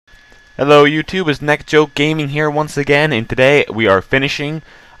Hello YouTube, it's NextJokeGaming here once again, and today we are finishing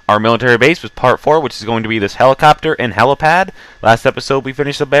our military base with part 4, which is going to be this helicopter and helipad. Last episode we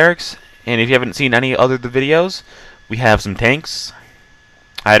finished the barracks, and if you haven't seen any other of the videos, we have some tanks.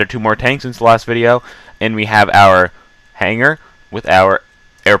 I added 2 more tanks since the last video, and we have our hangar with our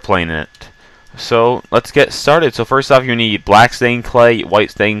airplane in it. So let's get started. So first off, you need black stained clay,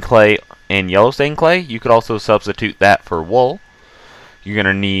 white stained clay, and yellow stained clay. You could also substitute that for wool. You're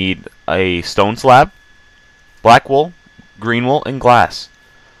going to need a stone slab, black wool, green wool, and glass.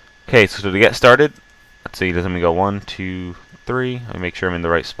 Okay, so to get started, let's see, let me go 1, 2, 3. Let me make sure I'm in the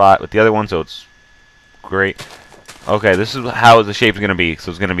right spot with the other one so it's great. Okay, this is how the shape is going to be. So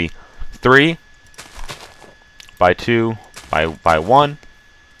it's going to be 3 by 2 by 1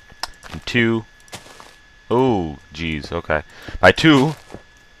 and 2. Oh, geez, okay. By 2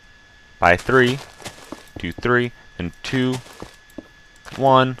 by 3, 2, 3, and 2.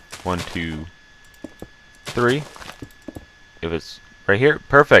 1, 1, 2, 3. If it's right here,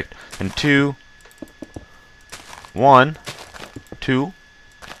 perfect. And 2, 1, 2,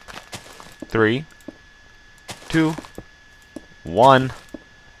 3, 2, 1,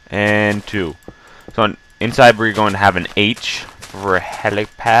 and 2. So on inside we're going to have an H for a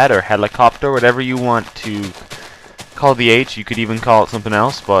helipad or helicopter, whatever you want to call the H. You could even call it something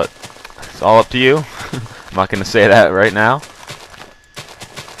else, but it's all up to you. I'm not going to say that right now.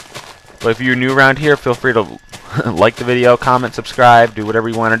 But if you're new around here, feel free to like the video, comment, subscribe, do whatever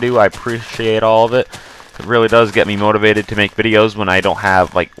you want to do. I appreciate all of it. It really does get me motivated to make videos when I don't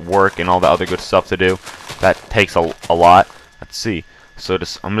have like work and all the other good stuff to do. That takes a lot. Let's see. So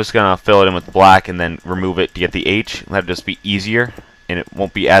I'm just going to fill it in with black and then remove it to get the H. That'll just be easier and it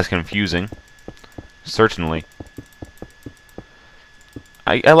won't be as confusing. Certainly.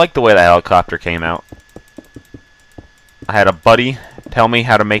 I like the way the helicopter came out. I had a buddy tell me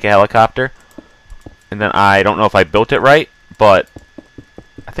how to make a helicopter, and then I don't know if I built it right, but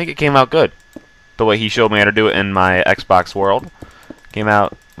I think it came out good. The way he showed me how to do it in my Xbox world came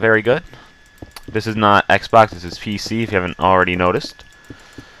out very good. This is not Xbox, this is PC if you haven't already noticed.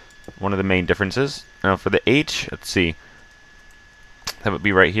 One of the main differences. Now for the H, let's see. Have it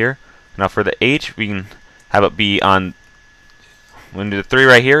be right here. Now for the H, we can have it be on, we're going to do the 3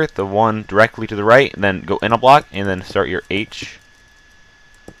 right here, the 1 directly to the right, and then go in a block, and then start your H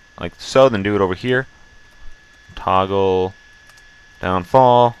like so, then do it over here. Toggle,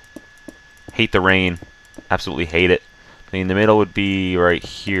 downfall. Hate the rain. Absolutely hate it. In the middle would be right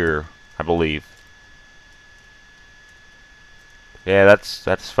here, I believe. Yeah,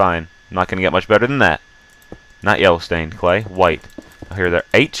 that's fine. I'm not going to get much better than that. Not yellow stained clay, white. Now here, there,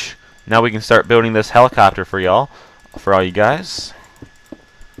 H. Now we can start building this helicopter for y'all, for all you guys.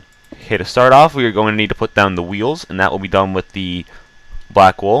 Okay, to start off, we are going to need to put down the wheels, and that will be done with the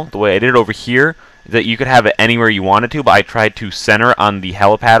black wool. The way I did it over here is that you could have it anywhere you wanted to, but I tried to center on the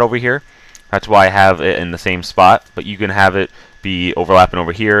helipad over here. That's why I have it in the same spot, but you can have it be overlapping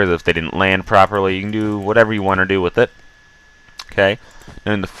over here as if they didn't land properly. You can do whatever you want to do with it. Okay,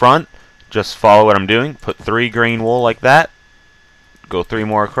 and in the front, just follow what I'm doing. Put 3 green wool like that. Go 3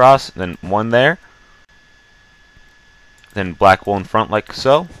 more across, then 1 there. Then black wool in front like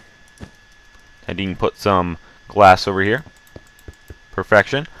so. And you can put some glass over here.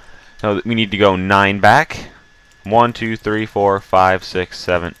 Perfection. Now we need to go 9 back. 1, 2, 3, 4, 5, 6,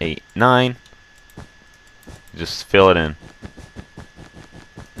 7, 8, 9. Just fill it in.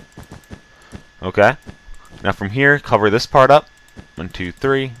 Okay. Now from here, cover this part up. 1, 2,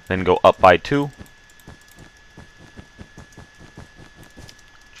 3. Then go up by 2.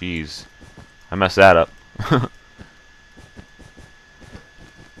 Jeez. I messed that up. And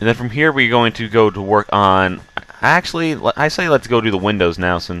then from here, we're going to go to work on... Actually, I say let's go do the windows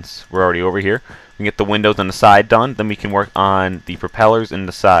now since we're already over here. We can get the windows on the side done. Then we can work on the propellers and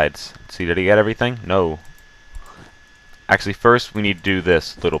the sides. Let's see, did he get everything? No. Actually, first we need to do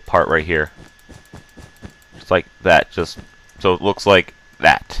this little part right here. Just like that. Just so it looks like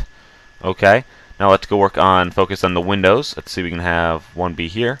that. Okay. Now let's go work on, focus on the windows. Let's see, we can have 1 be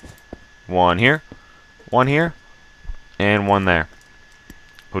here. 1 here. 1 here. And 1 there.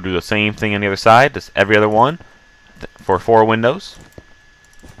 We'll do the same thing on the other side, just every other one for 4 windows.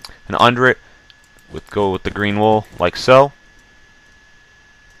 And under it, go with the green wool like so.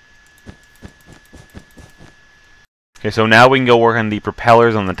 Okay, so now we can go work on the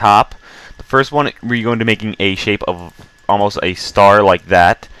propellers on the top. The first one, we're going to making a shape of almost a star like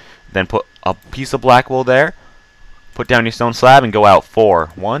that. Then put a piece of black wool there. Put down your stone slab and go out 4.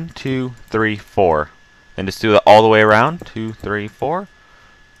 1, 2, 3, 4. Then just do that all the way around. 2, 3, 4.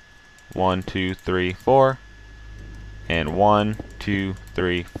 1, 2, 3, 4. and 1, 2,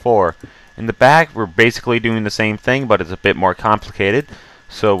 3, 4. In the back, we're basically doing the same thing, but it's a bit more complicated.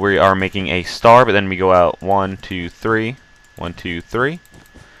 So we are making a star, but then we go out 1, 2, 3, 1, 2, 3,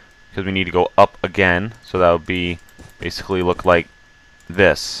 because we need to go up again. So that would be basically look like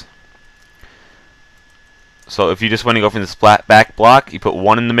this. So if you just want to go from this back block, you put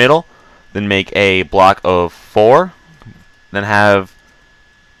 1 in the middle, then make a block of 4, then have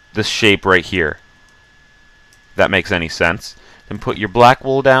this shape right here. If that makes any sense. Then put your black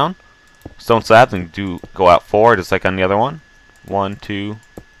wool down, stone slabs, and go out 4 just like on the other one. 1, 2,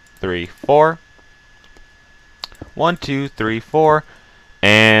 3, 4. 1, 2, 3, 4,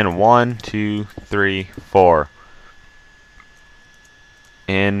 and 1, 2, 3, 4.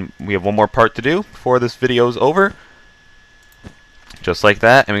 And we have one more part to do before this video is over. Just like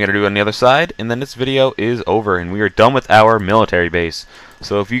that, and we're going to do it on the other side, and then this video is over, and we are done with our military base.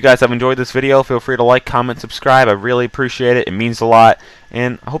 So if you guys have enjoyed this video, feel free to like, comment, subscribe. I really appreciate it. It means a lot,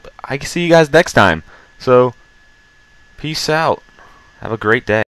 and I hope I can see you guys next time. So, peace out. Have a great day.